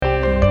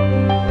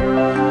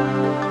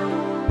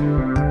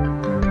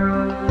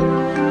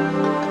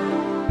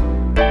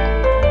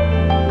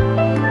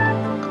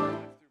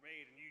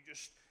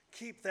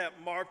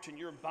marked in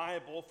your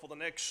Bible for the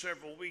next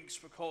several weeks,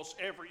 because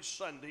every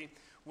Sunday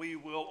we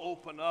will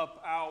open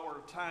up our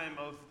time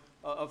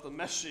of the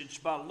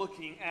message by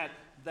looking at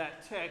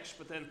that text.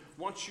 But then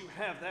once you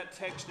have that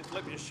text in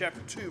Philippians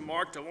chapter 2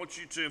 marked, I want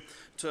you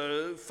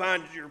to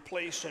find your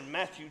place in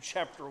Matthew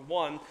chapter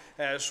 1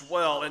 as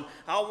well. And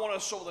I want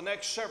us over the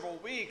next several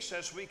weeks,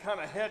 as we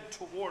kind of head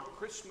toward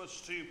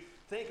Christmas, to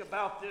think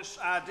about this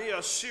idea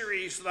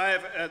series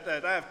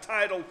that I have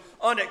titled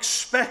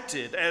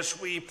Unexpected, as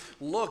we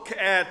look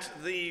at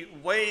the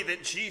way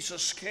that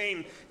Jesus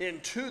came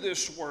into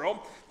this world.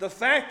 The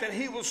fact that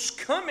he was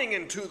coming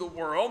into the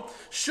world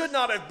should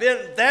not have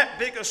been that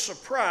big a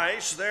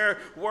surprise. There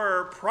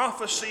were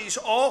prophecies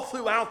all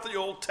throughout the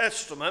Old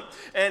Testament,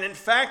 and in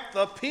fact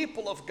the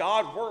people of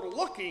God were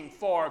looking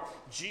for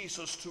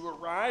Jesus to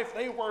arrive.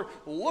 They were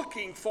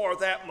looking for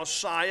that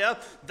Messiah.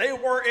 They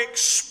were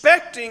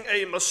expecting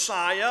a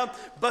Messiah,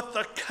 but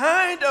the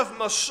kind of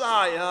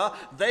Messiah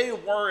they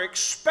were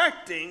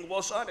expecting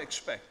was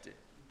unexpected.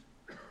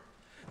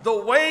 The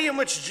way in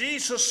which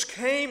Jesus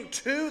came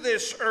to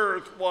this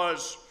earth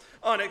was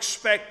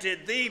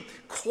unexpected. The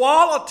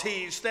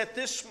qualities that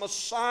this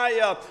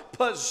Messiah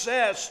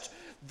possessed,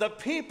 the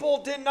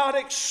people did not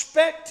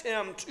expect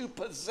him to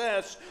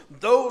possess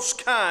those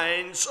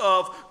kinds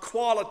of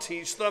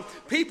qualities. The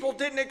people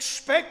didn't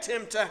expect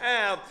him to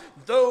have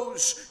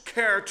those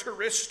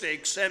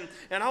characteristics. And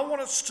I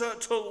want us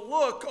to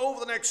look over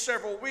the next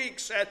several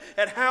weeks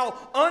at how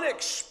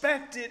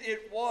unexpected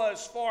it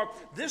was for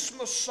this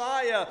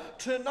Messiah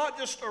to not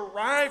just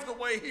arrive the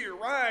way he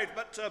arrived,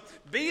 but to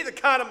be the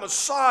kind of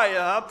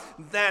Messiah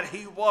that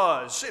he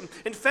was.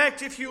 In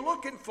fact, if you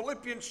look in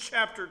Philippians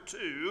chapter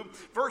 2,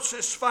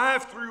 verses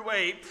 5 through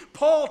 8,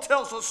 Paul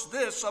tells us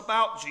this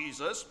about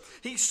Jesus.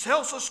 He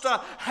tells us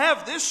to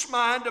have this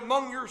mind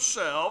among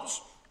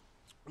yourselves,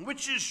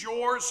 which is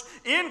yours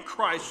in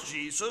Christ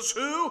Jesus,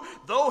 who,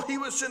 though he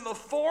was in the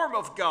form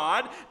of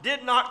God,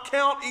 did not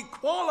count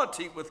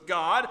equality with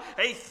God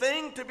a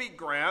thing to be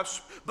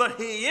grasped, but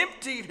he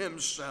emptied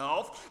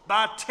himself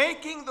by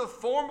taking the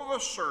form of a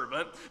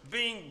servant,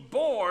 being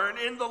born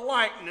in the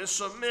likeness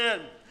of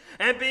men.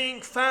 And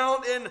being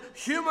found in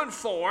human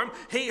form,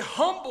 he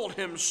humbled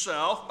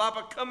himself by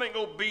becoming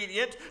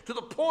obedient to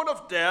the point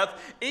of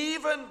death,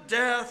 even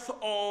death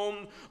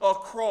on a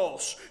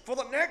cross. For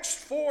the next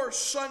 4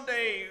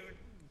 Sunday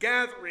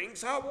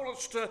gatherings, I want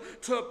us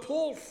to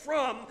pull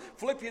from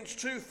Philippians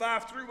 2,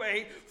 5 through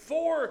 8,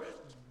 4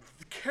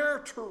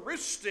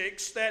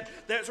 characteristics that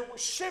were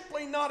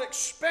simply not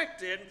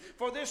expected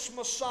for this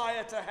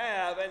Messiah to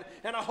have.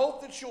 And I hope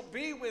that you'll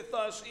be with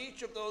us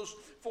each of those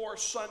 4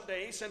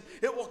 Sundays, and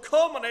it will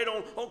culminate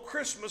on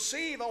Christmas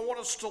Eve. I want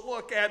us to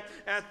look at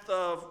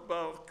the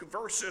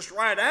verses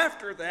right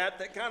after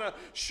that kind of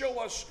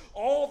show us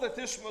all that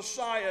this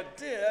Messiah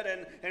did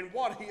and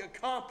what he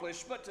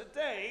accomplished. But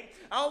today,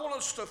 I want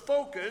us to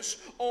focus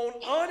on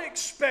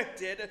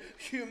unexpected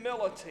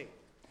humility.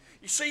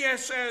 You see,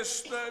 as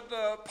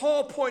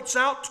Paul points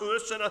out to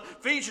us in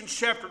Ephesians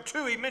chapter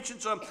 2, he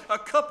mentions a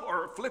couple,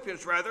 or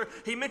Philippians rather,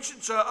 he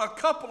mentions a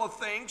couple of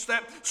things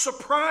that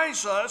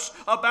surprise us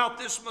about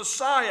this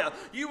Messiah.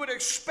 You would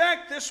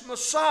expect this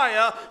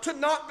Messiah to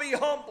not be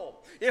humble.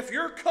 If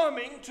you're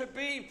coming to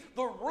be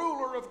the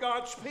ruler of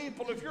God's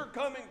people, if you're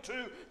coming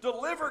to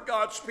deliver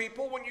God's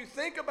people, when you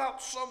think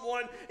about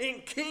someone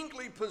in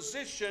kingly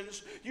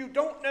positions, you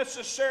don't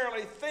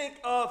necessarily think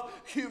of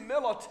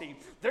humility.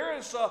 There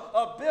is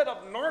a bit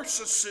of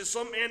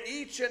narcissism in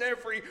each and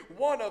every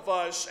one of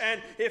us. And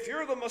if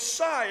you're the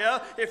Messiah,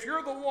 if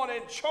you're the one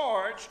in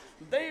charge,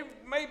 they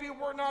maybe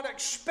were not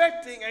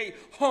expecting a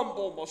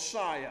humble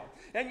Messiah.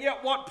 And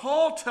yet what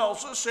Paul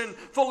tells us in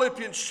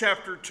Philippians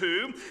chapter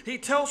 2, he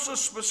tells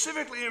us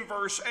specifically in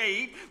verse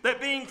 8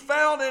 that being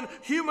found in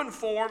human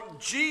form,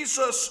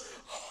 Jesus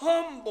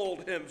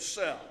humbled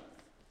himself.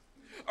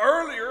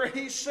 Earlier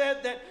he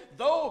said that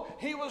though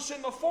he was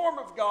in the form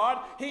of God,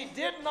 he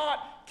did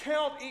not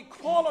count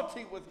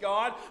equality with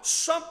God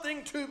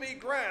something to be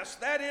grasped.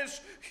 That is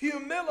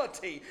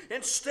humility.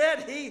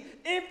 Instead, he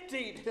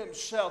emptied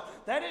himself.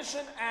 That is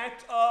an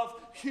act of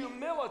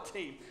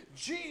humility.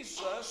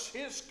 Jesus,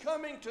 his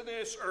coming to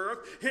this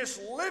earth, his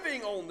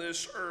living on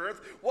this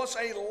earth, was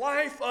a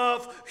life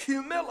of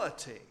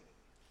humility.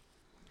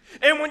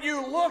 And when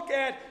you look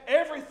at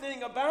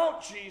everything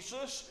about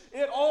Jesus,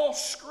 it all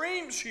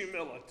screams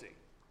humility.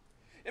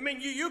 I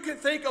mean, you can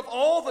think of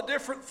all the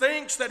different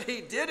things that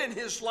he did in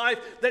his life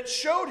that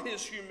showed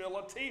his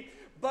humility,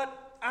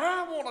 but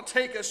I want to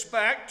take us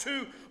back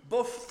to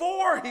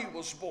before he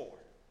was born.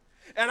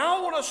 And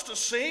I want us to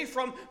see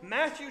from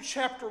Matthew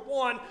chapter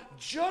 1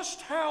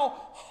 just how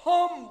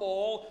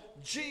humble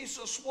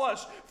Jesus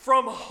was.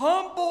 From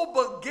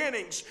humble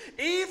beginnings,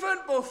 even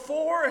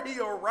before he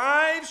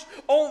arrives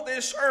on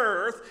this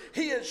earth,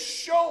 he is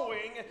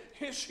showing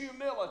his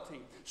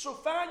humility. So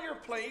find your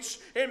place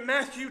in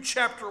Matthew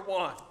chapter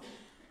 1.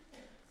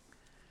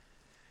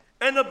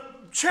 And the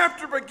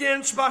chapter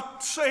begins by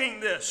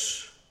saying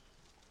this: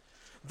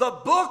 the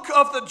book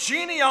of the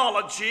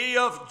genealogy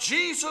of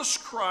Jesus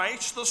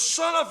Christ, the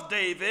son of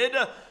David,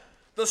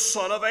 the the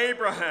son of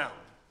Abraham.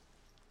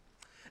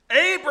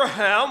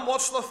 Abraham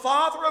was the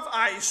father of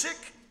Isaac,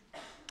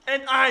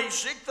 and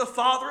Isaac the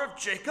father of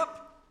Jacob,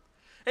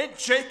 and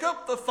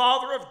Jacob the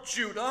father of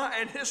Judah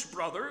and his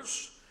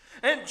brothers,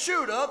 and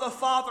Judah the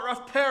father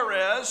of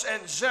Perez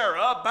and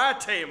Zerah by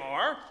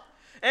Tamar,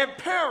 and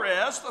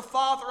Perez the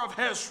father of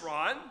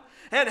Hezron,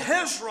 and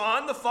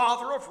Hezron the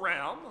father of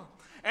Ram,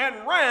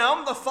 and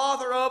Ram the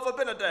father of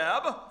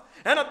Abinadab,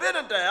 and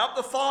Abinadab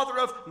the father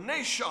of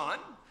Nahshon,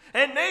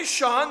 and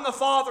Nahshon the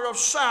father of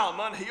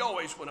Salmon, he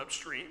always went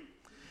upstream,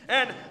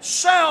 and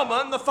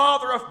Salmon the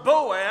father of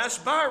Boaz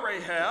by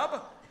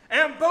Rahab,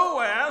 and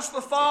Boaz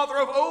the father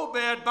of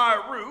Obed by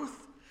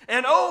Ruth,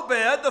 and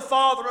Obed the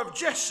father of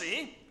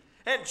Jesse,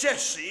 and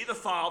Jesse the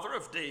father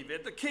of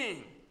David the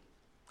king.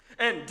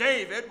 And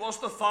David was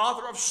the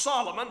father of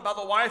Solomon by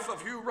the wife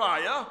of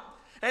Uriah,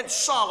 and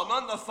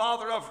Solomon the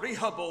father of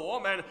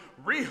Rehoboam, and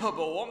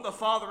Rehoboam the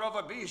father of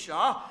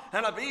Abijah,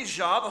 and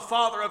Abijah the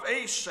father of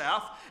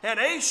Asaph, and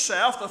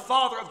Asaph the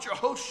father of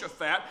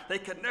Jehoshaphat. They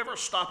could never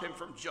stop him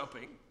from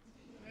jumping.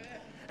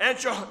 And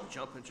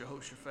jumping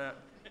Jehoshaphat.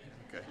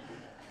 Okay.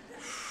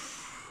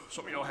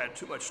 Some of y'all had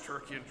too much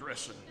turkey and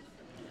dressing.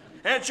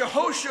 And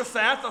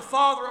Jehoshaphat the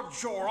father of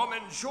Joram,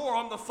 and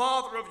Joram the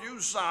father of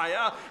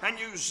Uzziah, and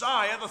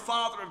Uzziah the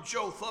father of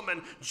Jotham,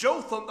 and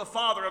Jotham the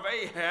father of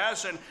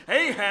Ahaz, and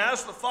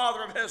Ahaz the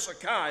father of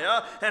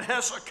Hezekiah, and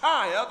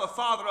Hezekiah the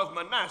father of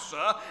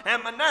Manasseh,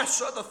 and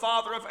Manasseh the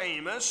father of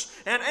Amos,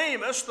 and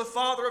Amos the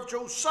father of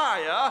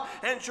Josiah,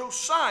 and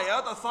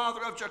Josiah the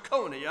father of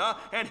Jeconiah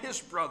and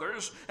his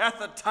brothers at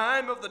the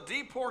time of the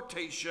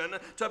deportation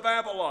to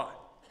Babylon.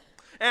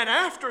 And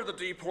after the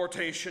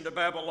deportation to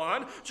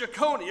Babylon,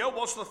 Jeconiah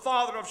was the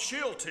father of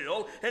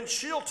Shealtiel, and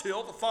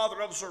Shealtiel the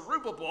father of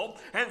Zerubbabel,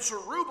 and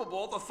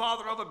Zerubbabel the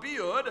father of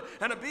Abiud,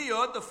 and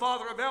Abiud the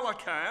father of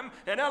Eliakim,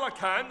 and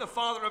Eliakim the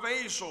father of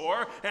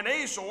Azor, and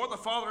Azor the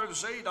father of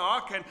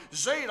Zadok, and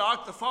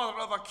Zadok the father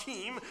of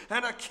Achim,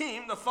 and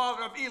Achim the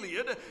father of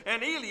Eliud,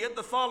 and Eliud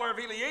the father of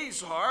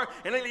Eleazar,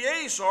 and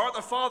Eleazar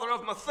the father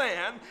of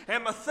Mathan,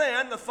 and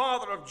Mathan the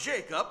father of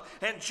Jacob,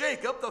 and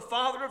Jacob the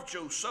father of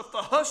Joseph, the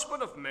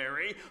husband of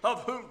Mary,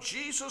 of whom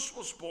Jesus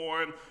was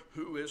born,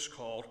 who is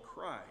called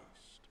Christ.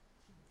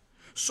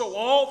 So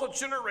all the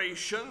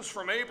generations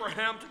from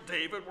Abraham to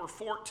David were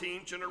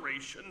 14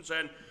 generations,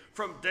 and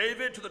from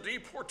David to the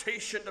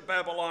deportation to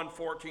Babylon,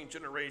 14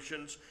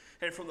 generations,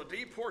 and from the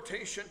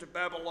deportation to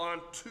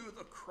Babylon to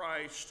the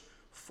Christ,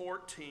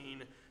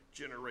 14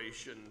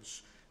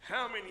 generations.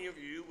 How many of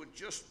you would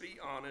just be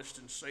honest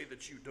and say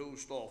that you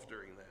dozed off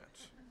during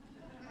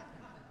that?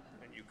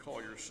 And you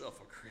call yourself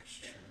a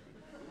Christian?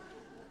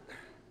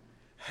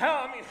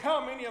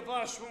 How many of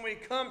us, when we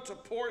come to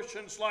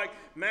portions like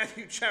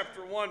Matthew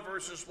chapter 1,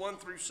 verses 1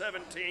 through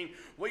 17,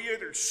 we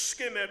either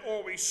skim it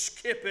or we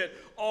skip it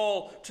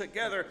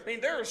altogether? I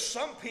mean, there are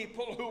some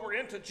people who are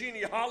into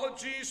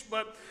genealogies,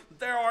 but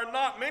there are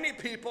not many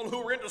people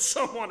who are into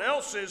someone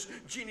else's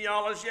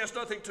genealogy. It has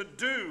nothing to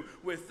do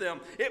with them.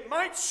 It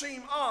might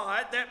seem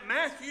odd that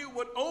Matthew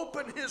would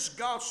open his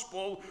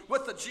gospel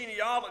with a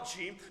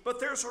genealogy, but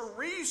there's a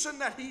reason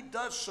that he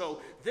does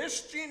so.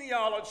 This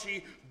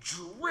genealogy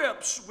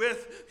drips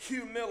with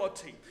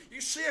humility.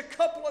 You see a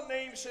couple of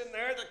names in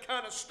there that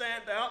kind of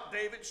stand out.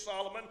 David,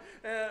 Solomon,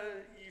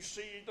 you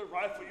see the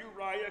rifle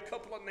Uriah, a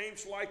couple of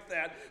names like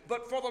that.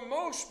 But for the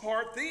most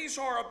part, these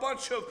are a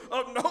bunch of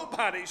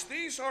nobodies.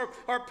 These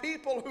are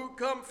people who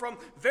come from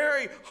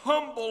very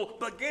humble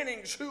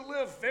beginnings, who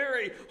live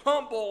very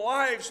humble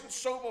lives. And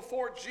so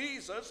before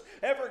Jesus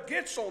ever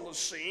gets on the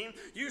scene,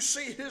 you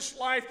see his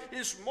life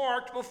is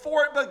marked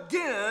before it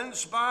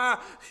begins by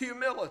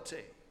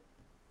humility.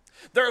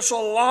 There's a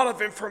lot of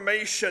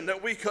information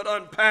that we could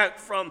unpack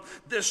from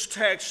this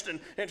text. And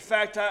in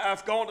fact,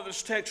 I've gone to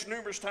this text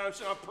numerous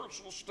times in my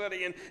personal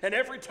study. And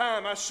every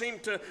time I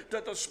seem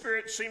that the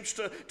Spirit seems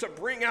to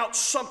bring out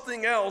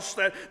something else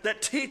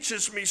that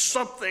teaches me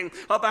something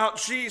about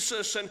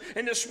Jesus.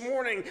 And this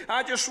morning,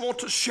 I just want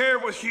to share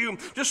with you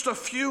just a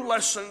few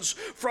lessons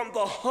from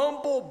the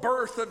humble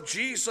birth of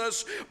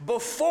Jesus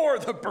before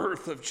the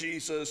birth of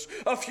Jesus.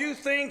 A few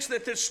things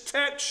that this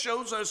text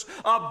shows us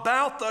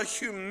about the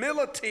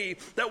humility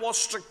that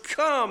was to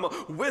come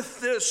with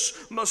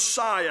this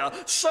Messiah.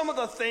 Some of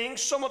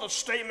the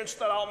statements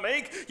that I'll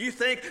make, you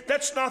think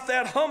that's not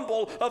that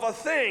humble of a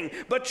thing,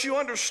 but you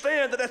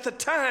understand that at the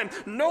time,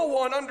 no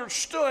one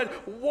understood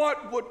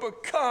what would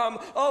become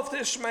of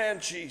this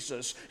man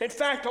Jesus. In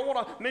fact, I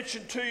want to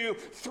mention to you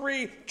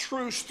three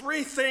truths,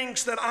 three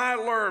things that I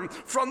learned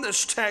from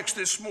this text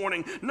this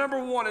morning.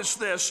 Number one is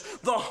this: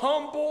 the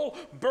humble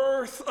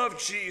birth of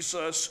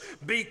Jesus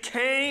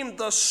became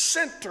the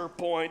center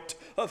point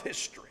of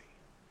history.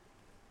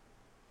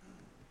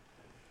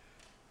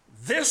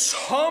 This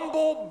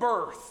humble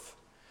birth,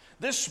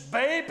 this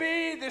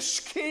baby, this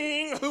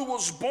king who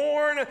was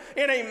born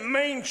in a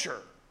manger,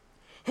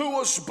 who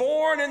was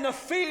born in the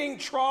feeding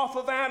trough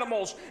of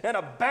animals in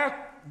a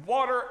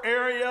backwater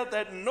area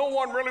that no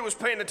one really was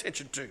paying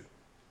attention to.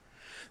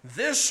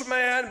 This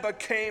man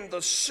became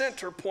the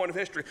center point of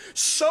history.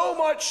 So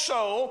much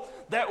so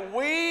that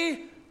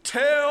we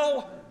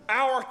tell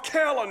our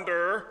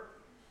calendar,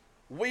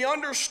 we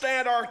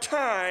understand our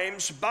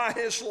times by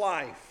his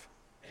life.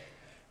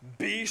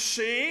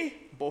 BC,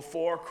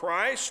 before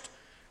Christ,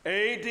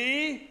 AD,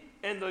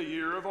 in the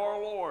year of our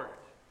Lord.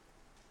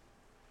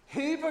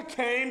 He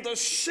became the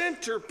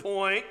center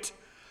point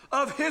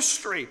of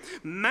history.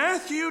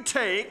 Matthew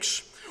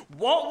takes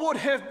what would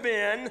have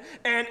been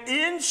an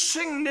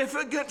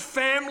insignificant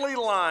family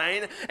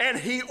line, and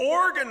he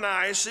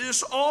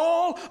organizes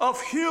all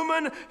of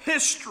human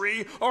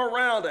history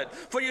around it.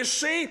 For you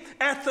see,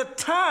 at the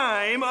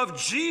time of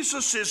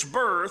Jesus'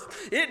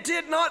 birth, it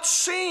did not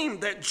seem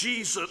that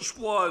Jesus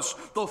was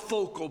the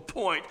focal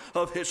point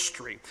of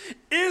history.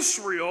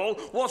 Israel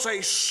was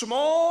a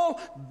small,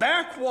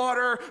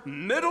 backwater,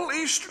 Middle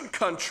Eastern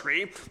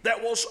country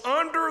that was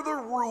under the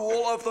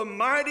rule of the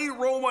mighty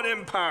Roman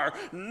Empire.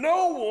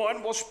 No one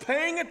was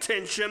paying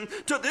attention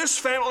to this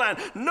family line.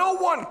 No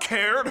one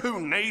cared who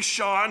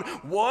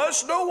Nahshon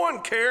was. No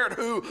one cared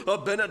who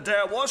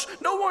Abinadab was.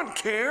 No one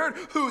cared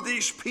who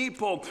these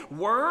people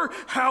were.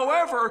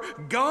 However,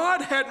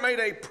 God had made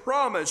a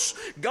promise.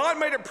 God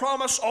made a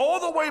promise all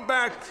the way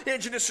back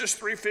in Genesis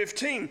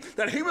 3:15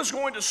 that he was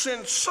going to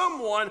send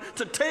someone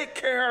to take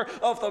care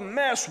of the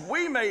mess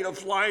we made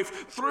of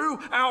life through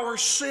our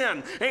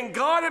sin. And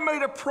God had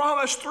made a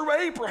promise through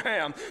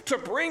Abraham to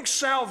bring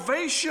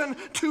salvation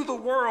to the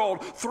world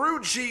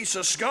through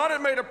Jesus. God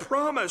had made a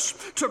promise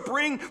to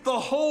bring the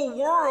whole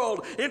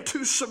world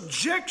into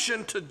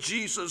subjection to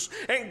Jesus.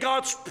 And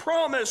God's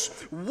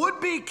promise would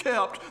be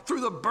kept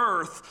through the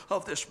birth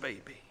of this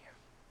baby.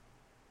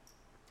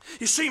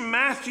 You see,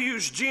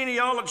 Matthew's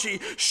genealogy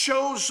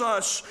shows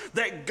us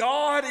that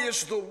God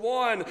is the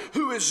one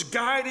who is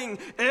guiding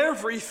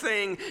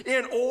everything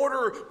in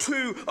order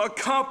to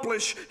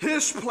accomplish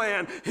his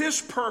plan,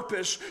 his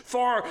purpose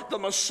for the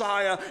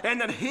Messiah, and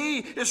that he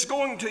is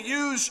going to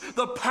use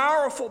the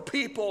powerful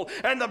people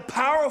and the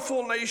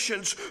powerful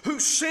nations who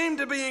seem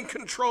to be in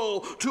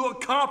control to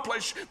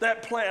accomplish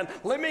that plan.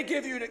 Let me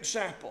give you an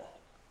example.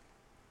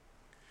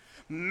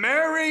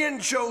 Mary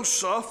and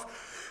Joseph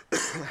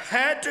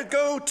had to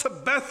go to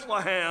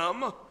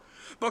Bethlehem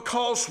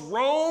because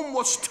Rome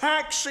was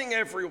taxing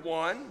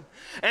everyone,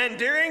 and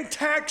during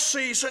tax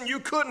season you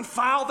couldn't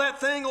file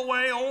that thing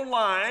away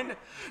online.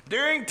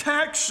 During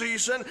tax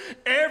season,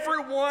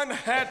 everyone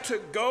had to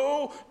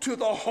go to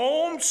the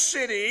home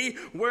city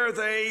where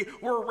they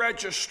were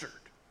registered.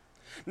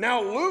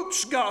 Now,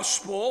 Luke's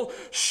gospel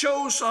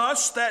shows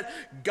us that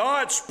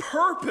God's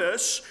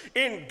purpose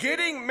in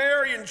getting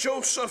Mary and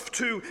Joseph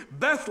to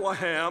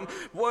Bethlehem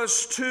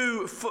was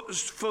to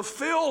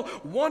fulfill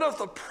one of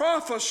the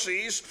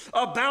prophecies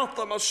about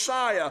the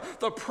Messiah,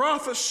 the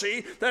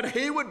prophecy that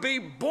he would be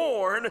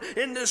born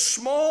in this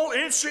small,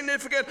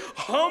 insignificant,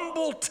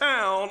 humble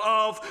town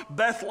of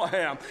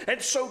Bethlehem.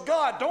 And so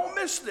God, don't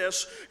miss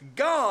this,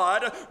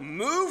 God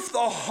moved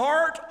the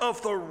heart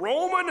of the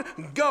Roman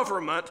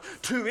government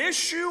to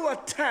issue a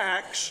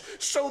tax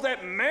so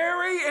that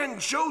Mary and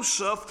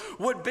Joseph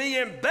would be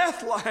in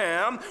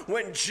Bethlehem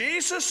when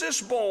Jesus is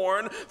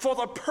born for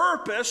the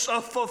purpose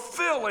of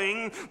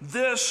fulfilling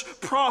this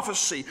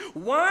prophecy.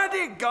 Why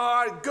did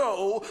God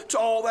go to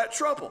all that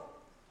trouble?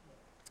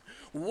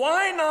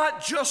 Why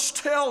not just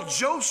tell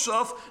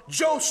Joseph,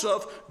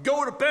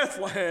 go to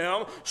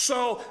Bethlehem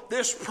so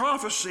this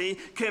prophecy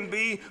can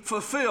be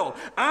fulfilled?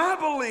 I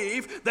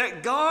believe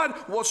that God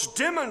was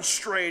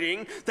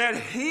demonstrating that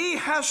he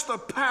has the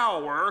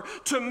power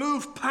to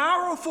move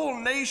powerful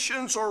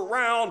nations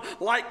around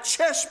like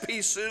chess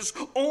pieces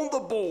on the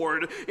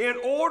board in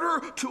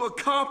order to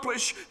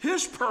accomplish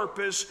his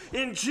purpose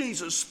in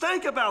Jesus.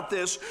 Think about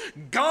this.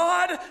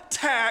 God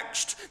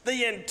taxed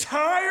the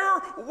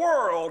entire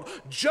world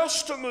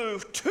just to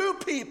move two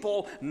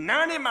people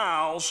 90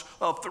 miles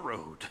up the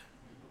road.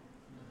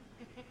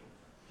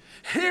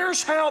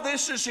 Here's how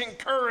this is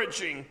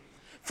encouraging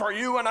for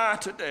you and I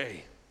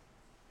today.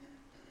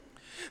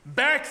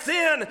 Back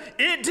then,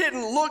 it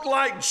didn't look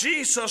like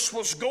Jesus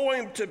was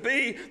going to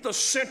be the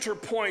center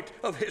point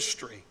of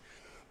history.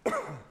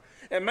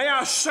 And may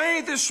I say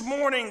this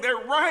morning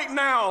that right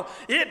now,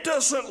 it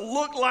doesn't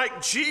look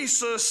like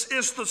Jesus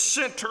is the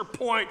center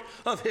point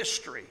of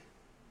history.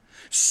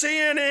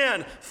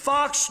 CNN,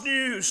 Fox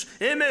News,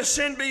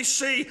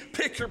 MSNBC,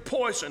 pick your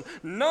poison.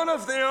 None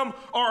of them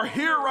are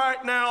here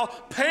right now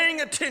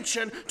paying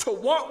attention to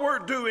what we're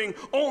doing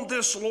on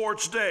this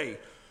Lord's Day.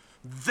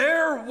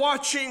 They're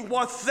watching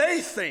what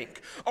they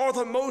think are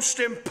the most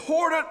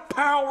important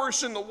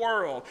powers in the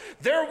world.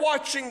 They're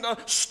watching the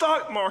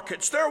stock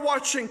markets. They're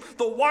watching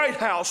the White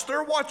House.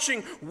 They're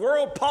watching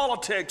world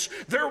politics.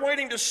 They're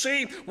waiting to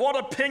see what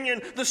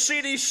opinion the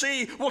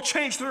CDC will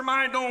change their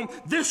mind on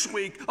this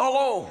week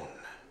alone.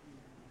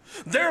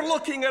 They're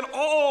looking at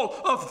all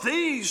of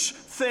these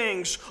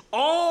things.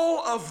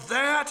 All of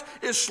that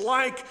is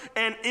like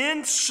an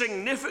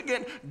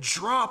insignificant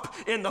drop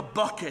in the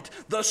bucket.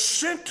 The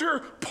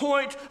center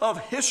point of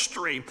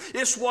history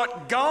is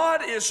what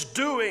God is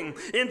doing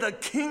in the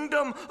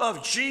kingdom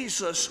of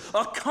Jesus,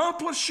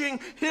 accomplishing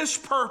his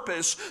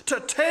purpose to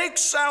take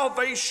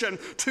salvation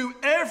to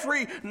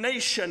every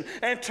nation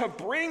and to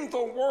bring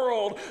the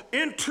world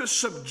into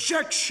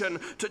subjection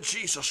to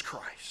Jesus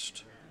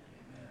Christ.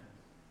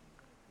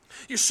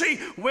 You see,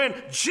 when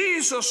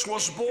Jesus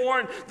was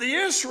born, the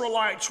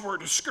Israelites were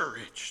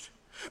discouraged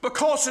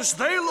because as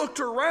they looked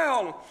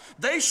around,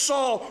 they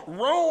saw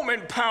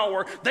Roman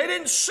power. They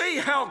didn't see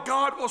how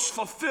God was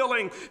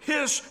fulfilling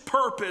his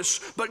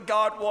purpose, but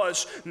God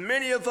was.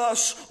 Many of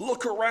us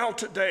look around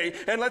today,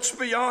 and let's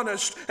be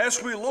honest,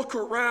 as we look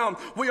around,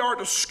 we are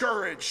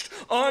discouraged.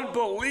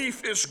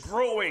 Unbelief is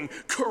growing.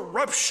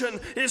 Corruption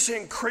is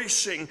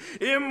increasing.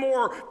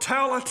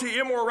 Immorality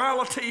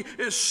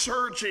is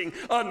surging.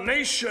 A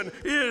nation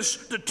is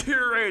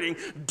deteriorating.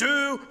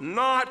 Do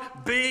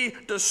not be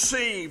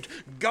deceived.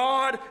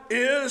 God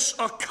is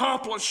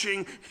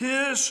accomplishing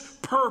his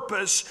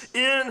purpose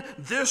in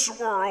this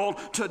world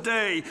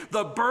today.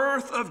 The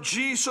birth of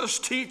Jesus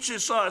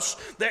teaches us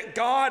that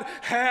God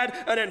had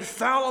an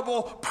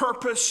infallible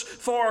purpose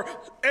for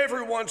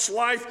everyone's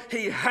life.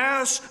 He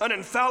has an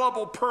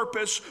infallible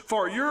purpose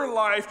for your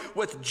life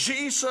with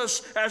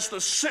Jesus as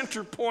the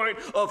center point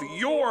of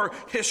your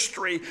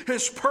history.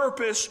 His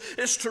purpose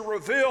is to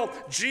reveal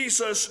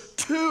Jesus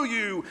to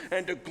you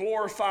and to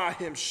glorify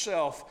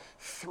himself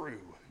through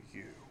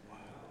you.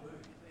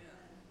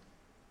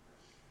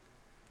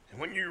 And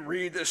when you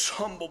read this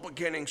humble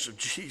beginnings of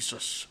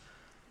Jesus,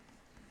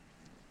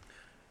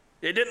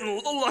 it didn't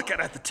look like it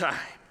at the time,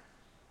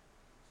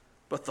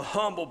 but the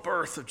humble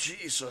birth of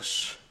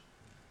Jesus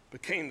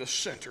became the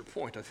center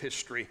point of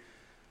history.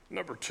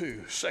 Number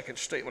two, second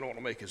statement I want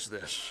to make is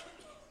this.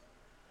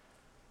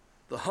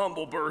 The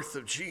humble birth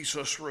of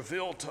Jesus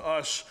revealed to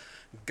us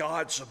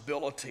God's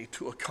ability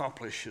to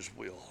accomplish his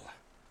will,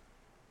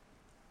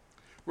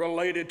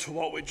 related to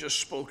what we just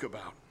spoke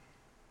about.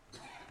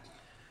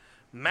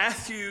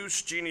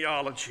 Matthew's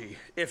genealogy,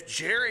 if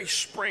Jerry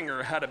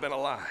Springer had been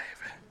alive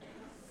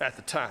at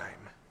the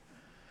time,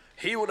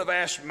 he would have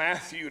asked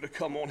Matthew to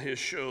come on his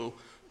show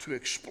to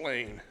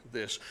explain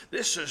this.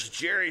 This is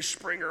Jerry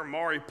Springer,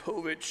 Maury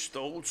Povich,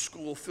 the old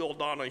school Phil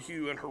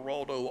Donahue, and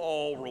Geraldo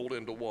all rolled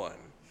into one.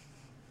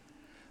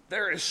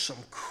 There is some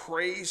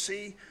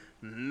crazy,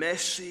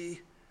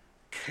 messy,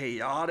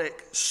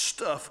 chaotic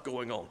stuff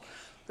going on.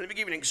 Let me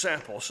give you an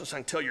example, since I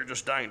can tell you're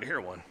just dying to hear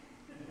one.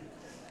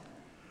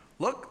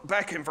 Look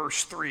back in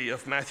verse 3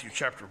 of Matthew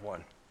chapter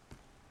 1.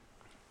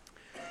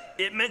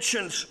 It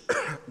mentions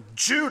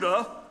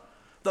Judah,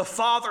 the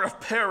father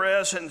of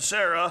Perez and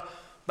Zerah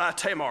by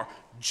Tamar.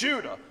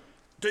 Judah.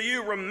 Do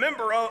you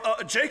remember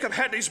Jacob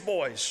had these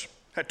boys,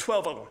 had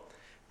 12 of them.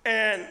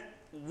 And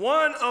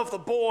one of the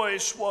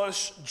boys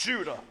was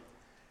Judah.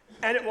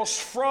 And it was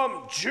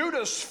from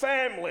Judah's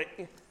family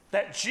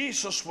that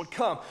Jesus would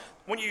come.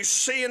 When you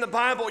see in the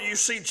Bible, you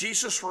see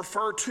Jesus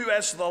referred to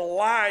as the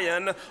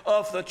Lion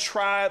of the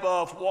tribe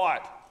of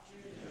what?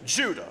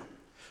 Judah.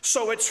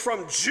 So it's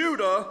from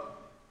Judah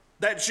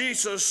that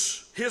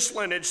Jesus, his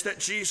lineage, that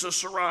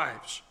Jesus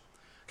arrives.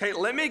 Okay,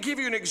 let me give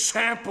you an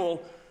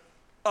example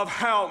of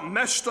how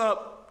messed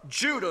up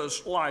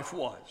Judah's life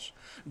was.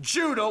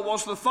 Judah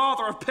was the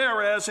father of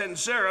Perez and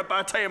Zerah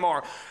by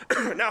Tamar.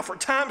 Now, for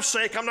time's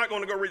sake, I'm not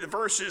going to go read the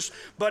verses,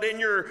 but in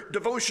your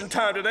devotion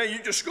time today,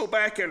 you just go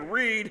back and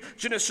read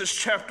Genesis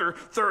chapter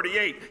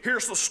 38.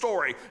 Here's the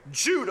story.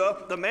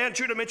 Judah, the man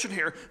Judah mentioned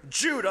here,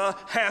 Judah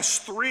has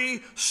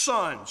 3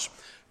 sons.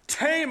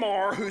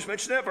 Tamar, who's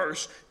mentioned in that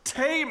verse,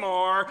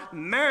 Tamar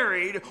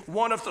married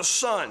one of the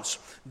sons.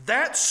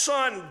 That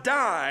son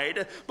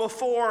died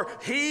before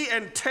he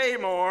and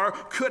Tamar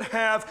could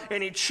have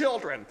any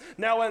children.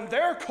 Now, in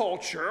their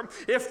culture,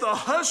 if the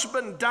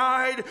husband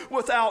died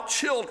without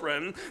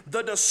children,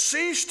 the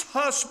deceased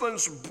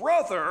husband's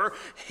brother,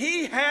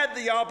 he had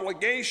the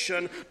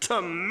obligation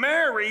to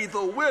marry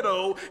the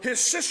widow, his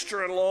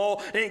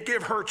sister-in-law, and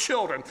give her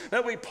children.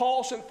 Now, we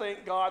pause and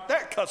thank God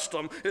that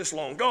custom is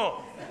long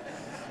gone.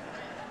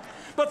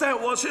 But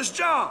that was his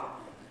job.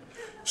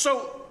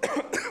 So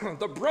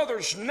the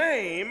brother's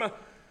name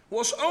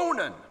was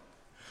Onan.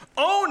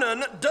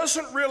 Onan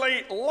doesn't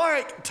really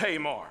like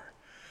Tamar,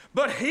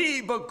 but he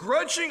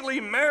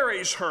begrudgingly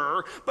marries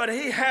her, but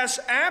he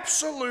has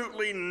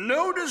absolutely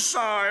no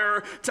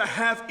desire to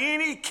have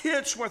any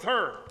kids with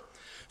her.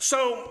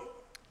 So,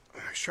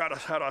 how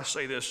do I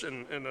say this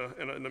in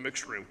the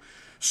mixed room?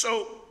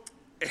 So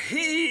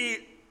he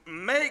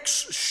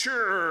makes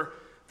sure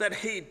that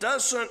he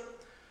doesn't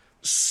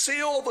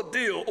seal the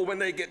deal when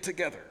they get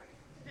together,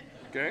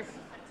 okay?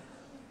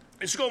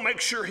 He's going to make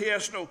sure he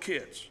has no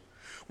kids.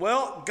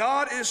 Well,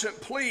 God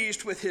isn't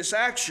pleased with his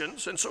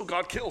actions, and so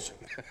God kills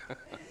him.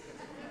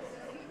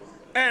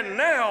 And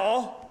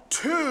now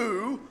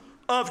 2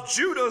 of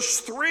Judah's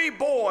 3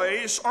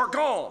 boys are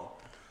gone.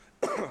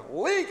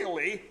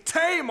 legally,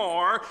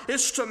 Tamar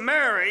is to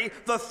marry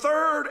the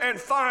third and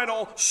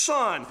final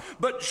son.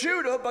 But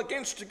Judah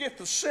begins to get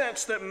the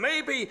sense that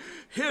maybe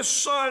his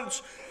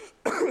sons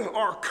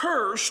are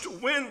cursed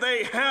when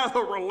they have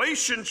a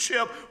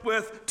relationship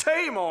with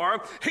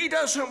Tamar. He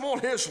doesn't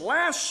want his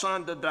last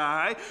son to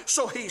die,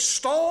 so he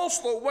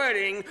stalls the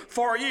wedding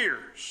for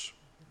years.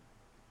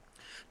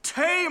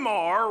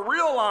 Tamar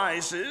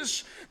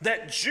realizes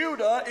that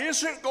Judah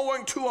isn't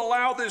going to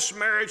allow this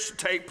marriage to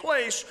take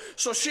place,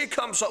 so she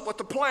comes up with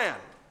a plan.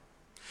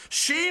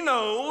 She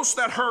knows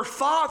that her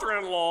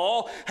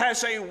father-in-law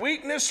has a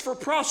weakness for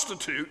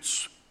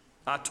prostitutes.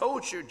 I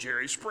told you,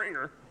 Jerry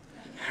Springer.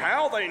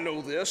 How they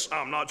know this,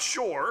 I'm not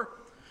sure.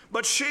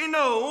 But she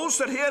knows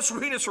that he has a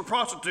weakness for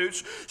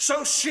prostitutes,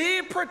 so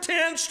she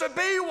pretends to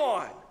be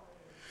one.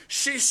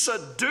 She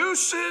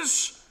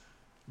seduces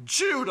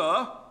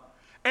Judah,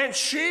 and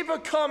she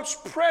becomes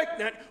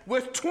pregnant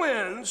with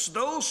twins.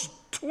 Those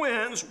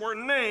twins were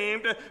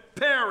named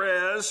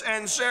Perez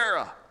and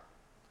Zerah.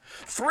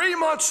 3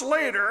 months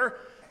later,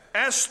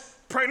 as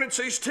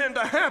pregnancies tend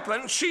to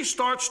happen, she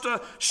starts to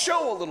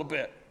show a little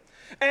bit.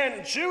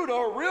 And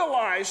Judah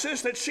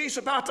realizes that she's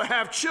about to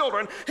have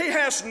children. He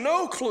has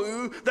no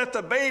clue that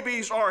the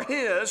babies are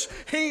his.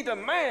 He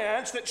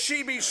demands that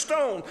she be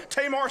stoned.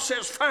 Tamar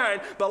says,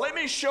 fine, but let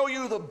me show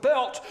you the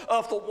belt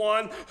of the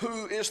one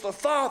who is the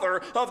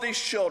father of these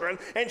children.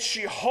 And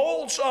she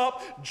holds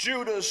up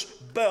Judah's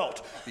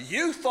belt.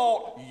 You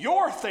thought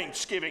your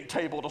Thanksgiving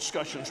table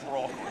discussions were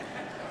awkward.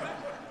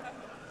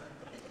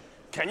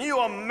 Can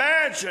you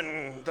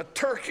imagine the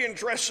turkey and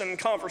dressing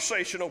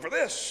conversation over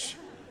this?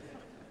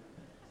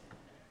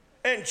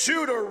 And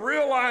Judah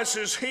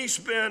realizes he's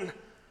been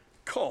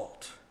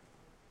caught.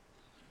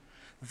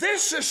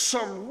 This is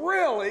some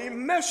really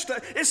messed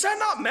up. Is that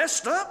not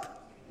messed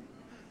up?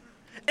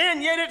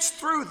 And yet it's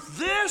through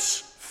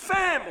this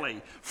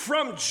family,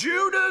 from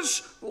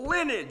Judah's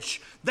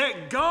lineage,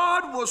 that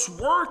God was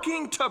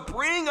working to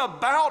bring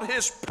about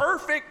his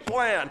perfect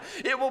plan.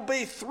 It will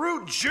be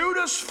through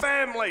Judah's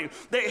family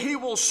that he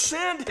will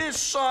send his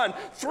son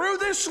through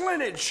this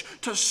lineage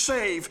to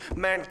save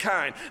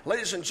mankind.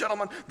 Ladies and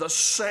gentlemen, the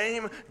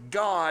same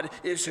God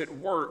is at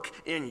work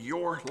in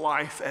your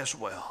life as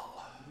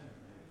well.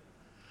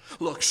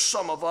 Look,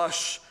 some of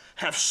us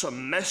have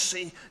some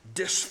messy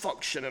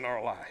dysfunction in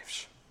our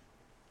lives.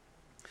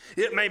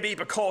 It may be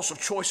because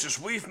of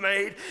choices we've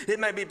made. It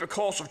may be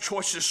because of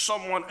choices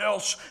someone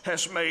else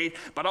has made.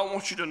 But I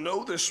want you to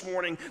know this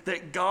morning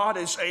that God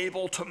is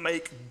able to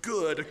make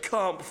good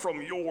come from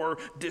your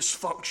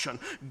dysfunction.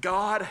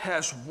 God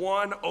has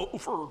one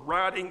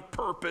overriding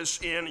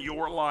purpose in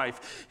your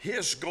life.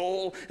 His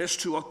goal is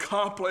to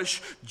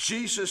accomplish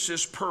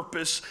Jesus'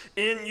 purpose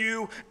in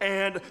you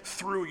and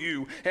through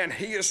you. And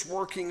he is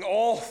working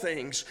all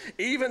things,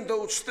 even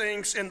those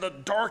things in the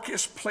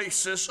darkest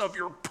places of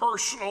your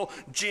personal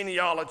genealogy,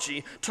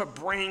 to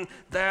bring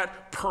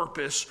that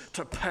purpose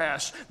to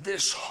pass.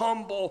 This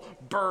humble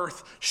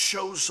birth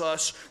shows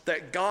us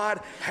that God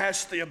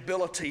has the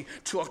ability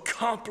to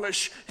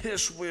accomplish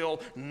his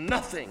will.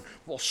 Nothing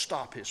will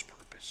stop his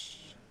purpose.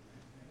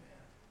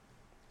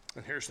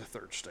 And here's the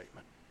third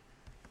statement.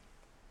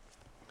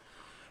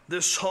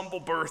 This humble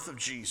birth of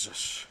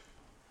Jesus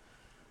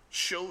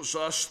shows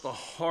us the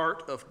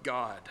heart of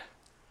God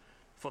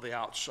for the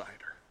outsider.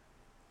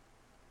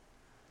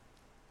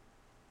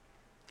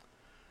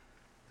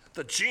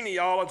 The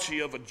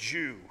genealogy of a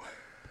Jew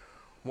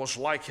was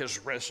like his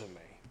resume.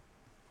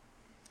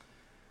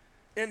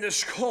 In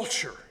this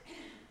culture,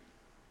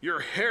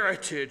 your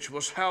heritage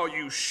was how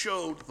you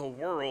showed the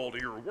world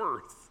your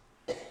worth.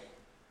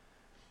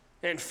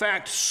 In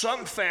fact,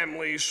 some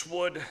families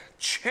would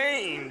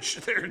change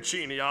their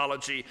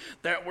genealogy.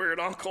 That weird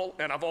uncle,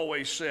 and I've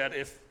always said,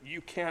 if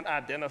you can't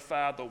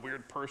identify the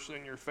weird person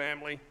in your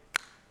family,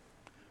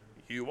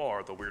 you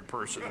are the weird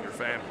person in your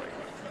family.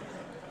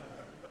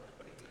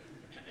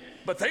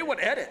 But they would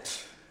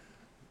edit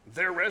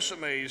their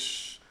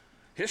resumes.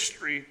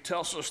 History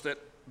tells us that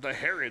the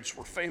Herods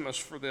were famous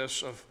for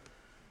this, of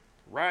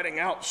writing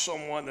out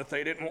someone that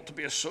they didn't want to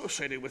be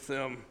associated with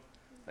them.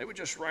 They would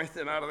just write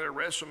them out of their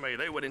resume.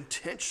 They would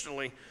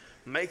intentionally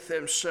make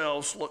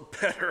themselves look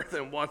better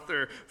than what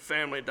their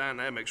family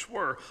dynamics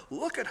were.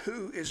 Look at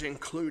who is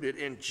included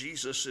in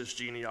Jesus'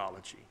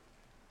 genealogy.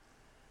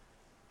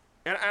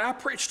 And I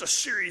preached a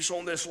series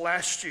on this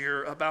last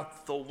year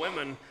about the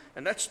women,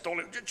 and that's the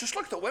only, just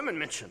look at the women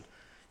mentioned.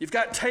 You've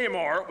got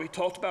Tamar, we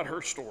talked about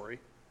her story.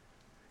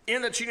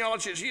 In the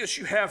genealogy of Jesus,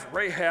 you have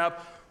Rahab.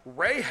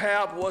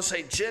 Rahab was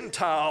a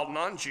Gentile,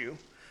 non-Jew.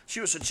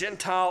 She was a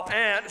Gentile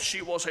and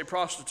she was a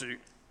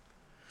prostitute.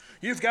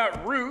 You've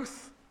got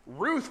Ruth.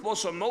 Ruth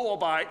was a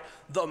Moabite.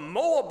 The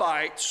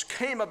Moabites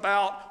came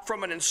about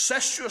from an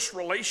incestuous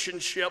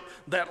relationship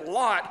that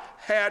Lot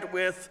had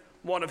with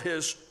one of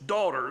his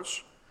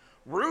daughters.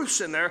 Ruth's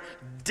in there.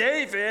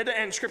 David,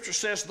 and Scripture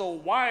says, the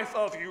wife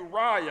of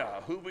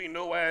Uriah, who we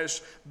know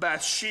as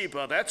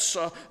Bathsheba. That's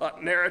a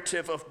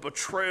narrative of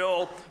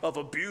betrayal, of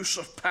abuse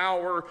of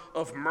power,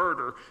 of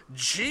murder.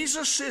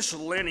 Jesus'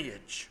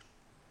 lineage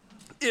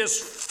is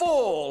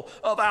full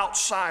of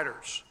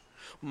outsiders.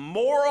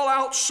 Moral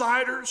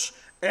outsiders,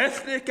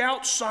 ethnic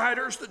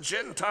outsiders, the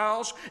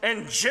Gentiles,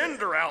 and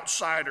gender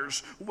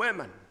outsiders,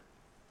 women.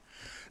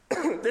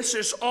 This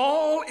is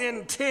all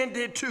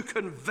intended to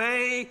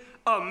convey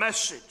a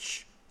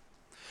message.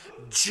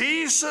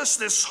 Jesus,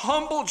 this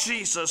humble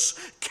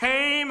Jesus,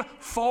 came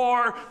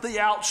for the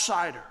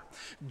outsider.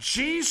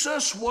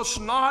 Jesus was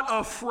not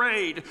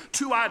afraid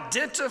to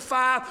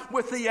identify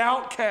with the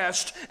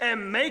outcast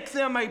and make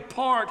them a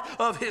part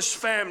of his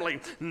family.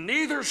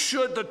 Neither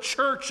should the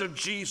church of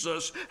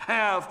Jesus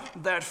have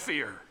that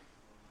fear.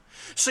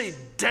 See,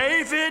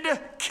 David,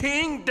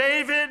 King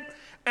David,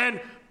 and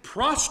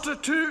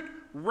prostitute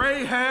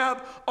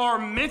Rahab are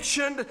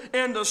mentioned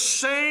in the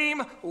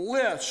same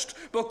list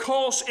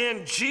because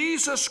in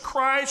Jesus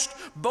Christ,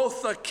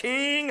 both the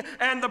king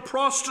and the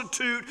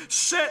prostitute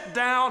sat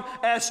down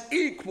as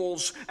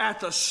equals at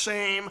the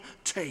same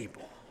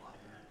table.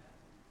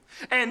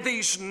 And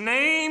these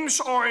names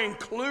are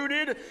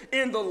included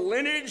in the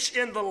lineage,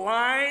 in the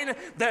line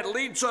that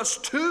leads us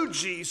to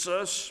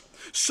Jesus,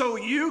 so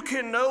you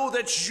can know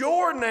that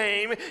your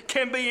name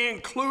can be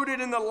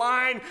included in the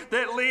line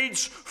that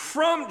leads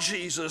from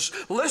Jesus.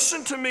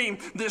 Listen to me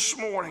this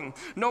morning.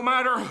 No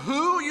matter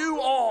who you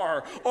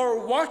are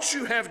or what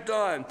you have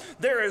done,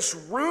 there is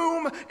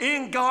room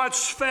in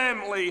God's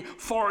family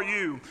for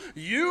you.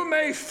 You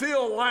may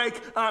feel like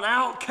an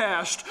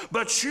outcast,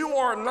 but you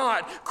are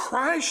not.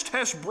 Christ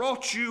has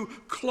brought you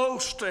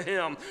close to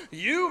him.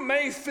 You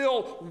may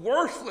feel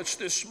worthless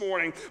this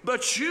morning,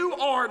 but you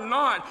are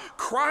not.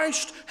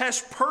 Christ has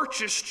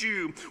purchased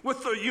you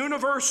with the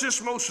universe's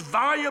most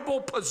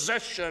valuable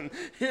possession,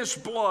 his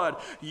blood.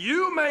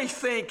 You may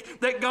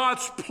think that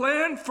God's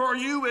plan for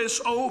you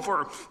is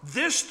over.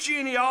 This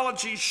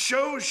genealogy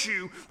shows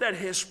you that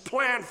his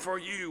plan for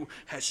you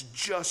has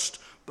just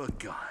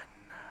begun.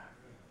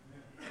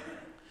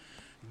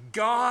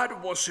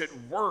 God was at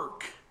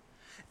work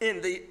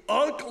in the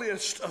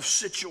ugliest of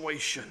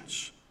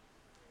situations,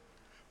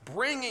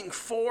 bringing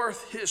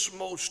forth his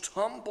most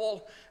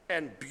humble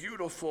and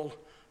beautiful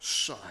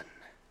Son.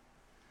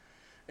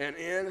 And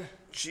in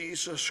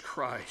Jesus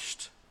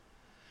Christ,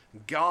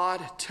 God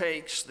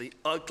takes the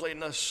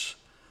ugliness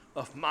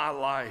of my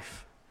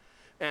life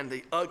and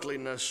the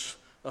ugliness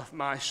of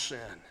my sin,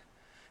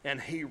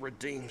 and he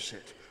redeems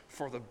it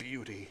for the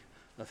beauty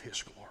of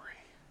his glory.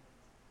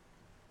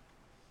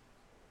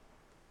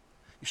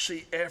 You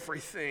see,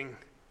 everything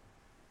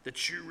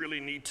that you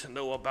really need to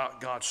know about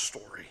God's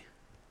story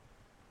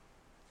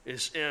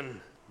is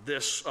in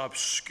this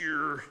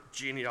obscure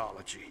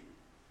genealogy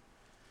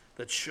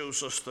that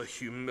shows us the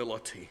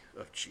humility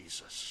of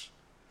Jesus.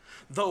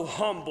 Though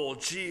humble,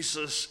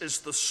 Jesus is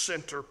the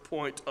center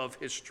point of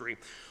history.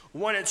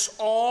 When it's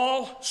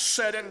all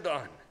said and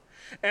done,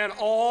 and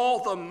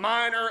all the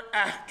minor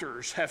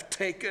actors have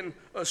taken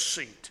a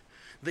seat,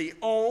 the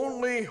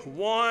only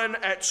one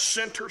at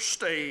center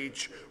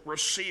stage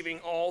receiving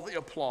all the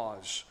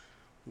applause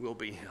will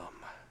be him.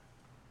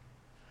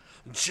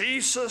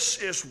 Jesus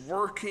is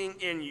working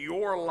in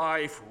your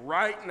life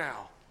right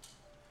now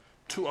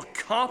to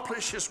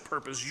accomplish his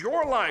purpose.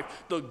 Your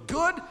life, the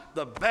good,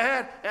 the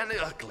bad, and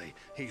the ugly,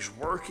 he's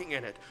working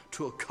in it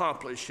to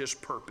accomplish his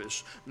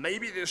purpose.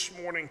 Maybe this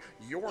morning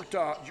your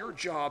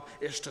job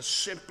is to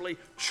simply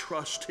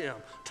trust him,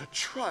 to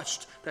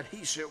trust that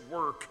he's at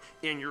work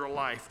in your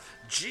life.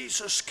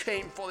 Jesus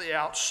came for the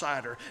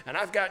outsider, and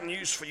I've got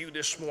news for you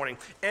this morning.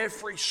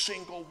 Every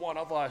single one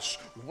of us,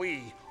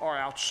 we are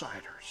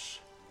outsiders.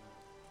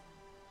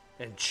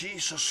 And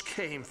Jesus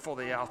came for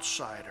the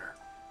outsider.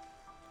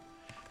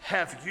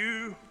 Have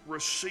you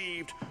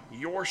received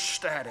your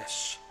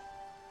status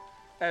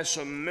as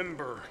a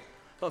member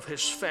of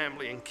his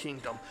family and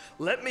kingdom?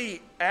 Let me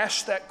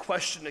ask that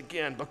question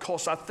again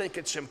because I think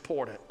it's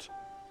important.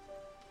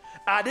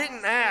 I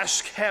didn't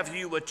ask, have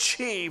you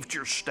achieved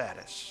your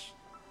status?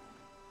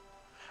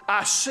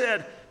 I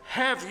said,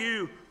 have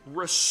you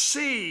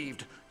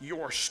received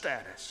your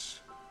status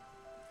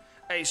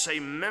as a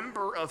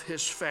member of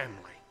his family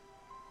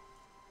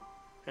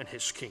and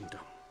his kingdom?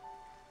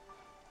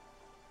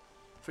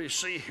 For you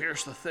see,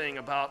 here's the thing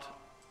about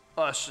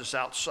us as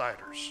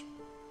outsiders.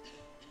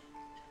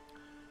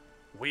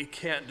 We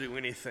can't do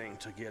anything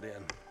to get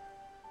in.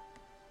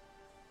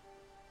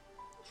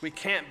 We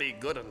can't be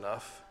good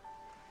enough.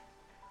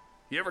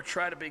 You ever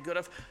try to be good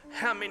enough?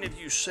 How many of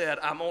you said,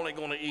 I'm only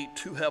going to eat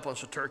 2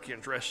 helpings of turkey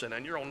and dressing,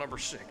 and you're on number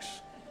 6?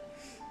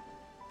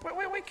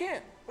 We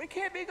can't. We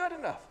can't be good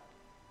enough.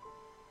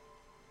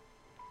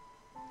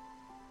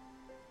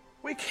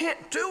 We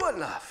can't do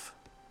enough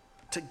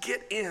to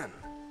get in.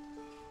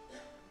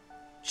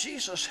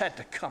 Jesus had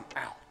to come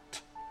out,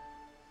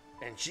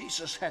 and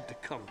Jesus had to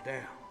come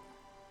down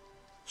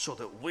so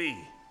that we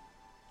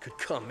could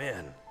come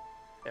in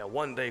and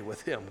one day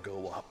with him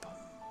go up.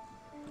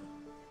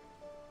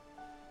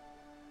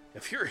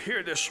 If you're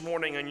here this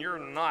morning and you're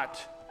not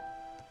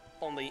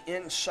on the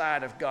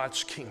inside of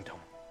God's kingdom,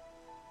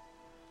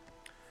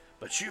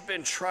 but you've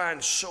been trying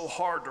so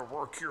hard to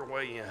work your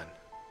way in,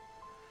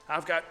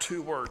 I've got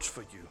 2 words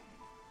for you.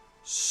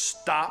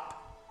 Stop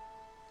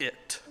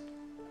it.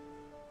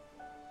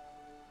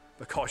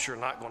 Because you're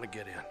not going to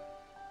get in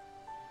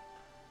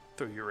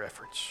through your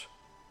efforts.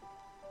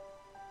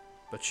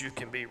 But you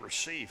can be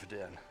received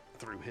in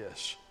through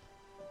his.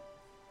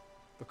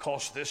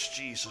 Because this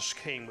Jesus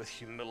came with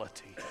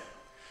humility.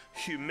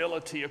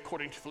 Humility,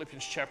 according to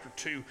Philippians chapter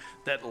 2,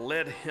 that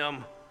led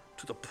him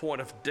to the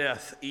point of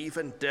death,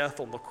 even death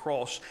on the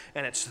cross.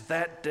 And it's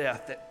that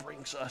death that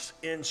brings us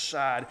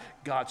inside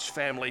God's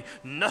family.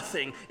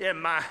 Nothing in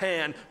my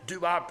hand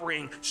do I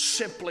bring,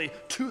 simply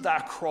to thy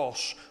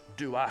cross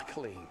do I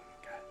cling.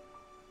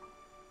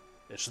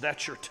 Is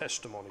that your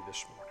testimony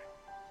this morning?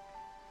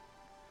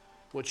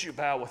 Would you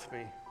bow with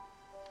me?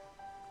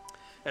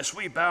 As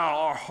we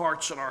bow our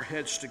hearts and our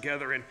heads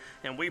together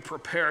and we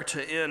prepare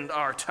to end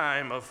our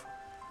time of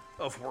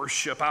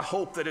worship, I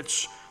hope that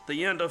it's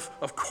the end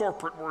of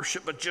corporate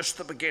worship, but just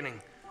the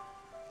beginning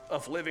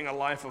of living a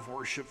life of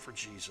worship for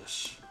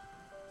Jesus.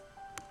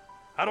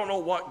 I don't know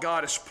what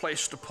God has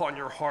placed upon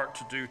your heart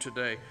to do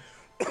today,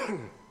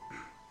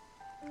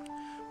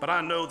 but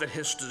I know that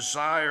his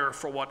desire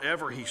for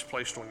whatever he's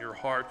placed on your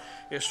heart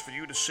is for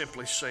you to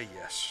simply say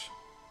yes.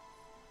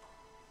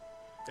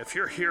 If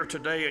you're here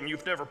today and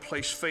you've never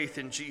placed faith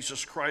in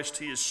Jesus Christ,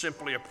 he is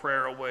simply a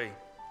prayer away.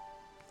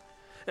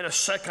 In a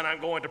second,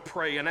 I'm going to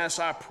pray, and as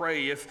I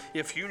pray,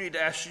 if you need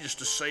to ask Jesus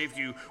to save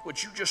you,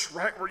 would you just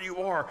right where you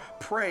are,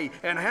 pray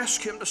and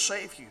ask him to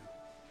save you.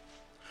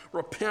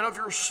 Repent of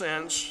your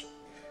sins.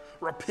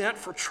 Repent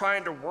for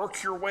trying to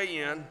work your way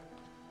in,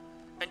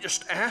 and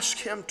just ask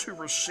him to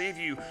receive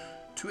you.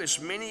 To as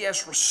many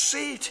as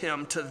received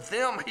him, to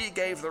them he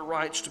gave the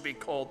rights to be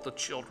called the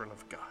children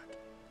of God.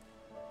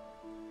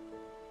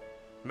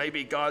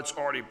 Maybe God's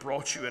already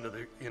brought you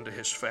into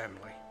his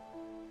family.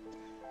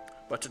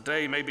 But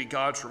today, maybe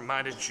God's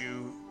reminded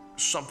you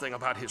something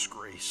about his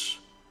grace.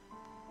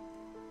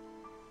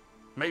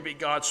 Maybe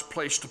God's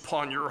placed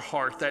upon your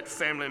heart that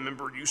family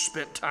member you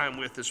spent time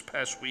with this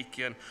past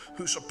weekend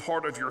who's a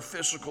part of your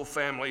physical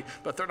family,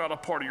 but they're not a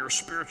part of your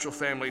spiritual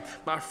family.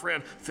 My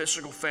friend,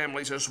 physical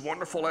families, as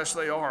wonderful as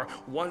they are,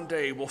 one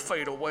day will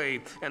fade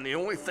away, and the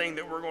only thing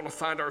that we're going to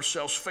find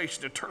ourselves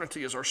facing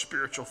eternity is our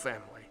spiritual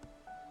family.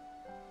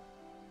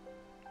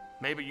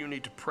 Maybe you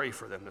need to pray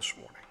for them this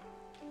morning.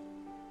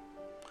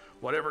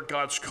 Whatever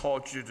God's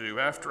called you to do,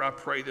 after I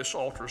pray, this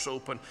altar's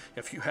open.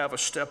 If you have a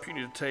step you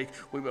need to take,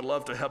 we would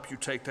love to help you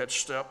take that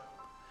step.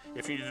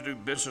 If you need to do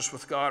business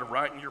with God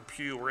right in your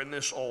pew or in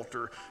this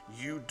altar,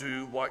 you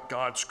do what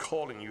God's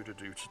calling you to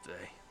do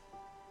today.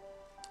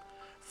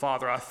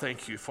 Father, I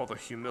thank you for the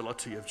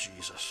humility of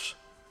Jesus,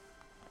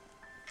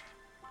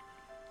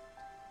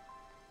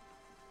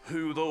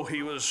 who, though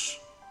he was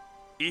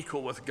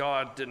equal with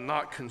God, did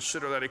not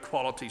consider that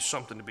equality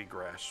something to be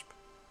grasped,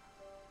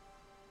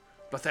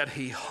 but that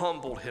he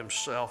humbled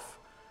himself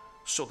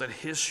so that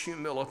his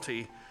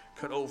humility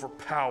could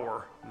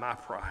overpower my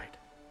pride.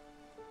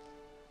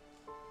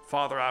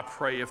 Father, I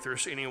pray if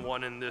there's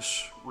anyone in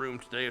this room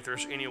today, if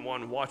there's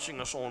anyone watching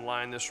us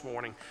online this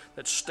morning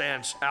that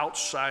stands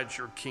outside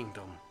your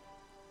kingdom,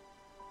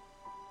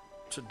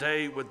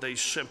 today would they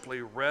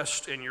simply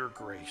rest in your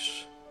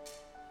grace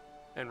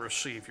and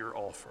receive your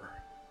offer.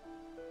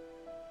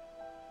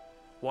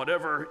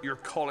 Whatever you're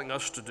calling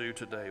us to do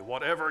today,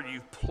 whatever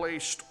you've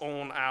placed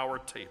on our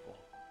table,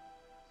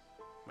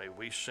 may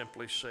we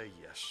simply say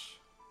yes.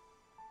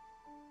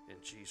 In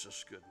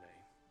Jesus' good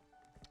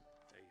name,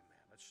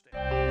 amen. Let's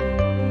stand.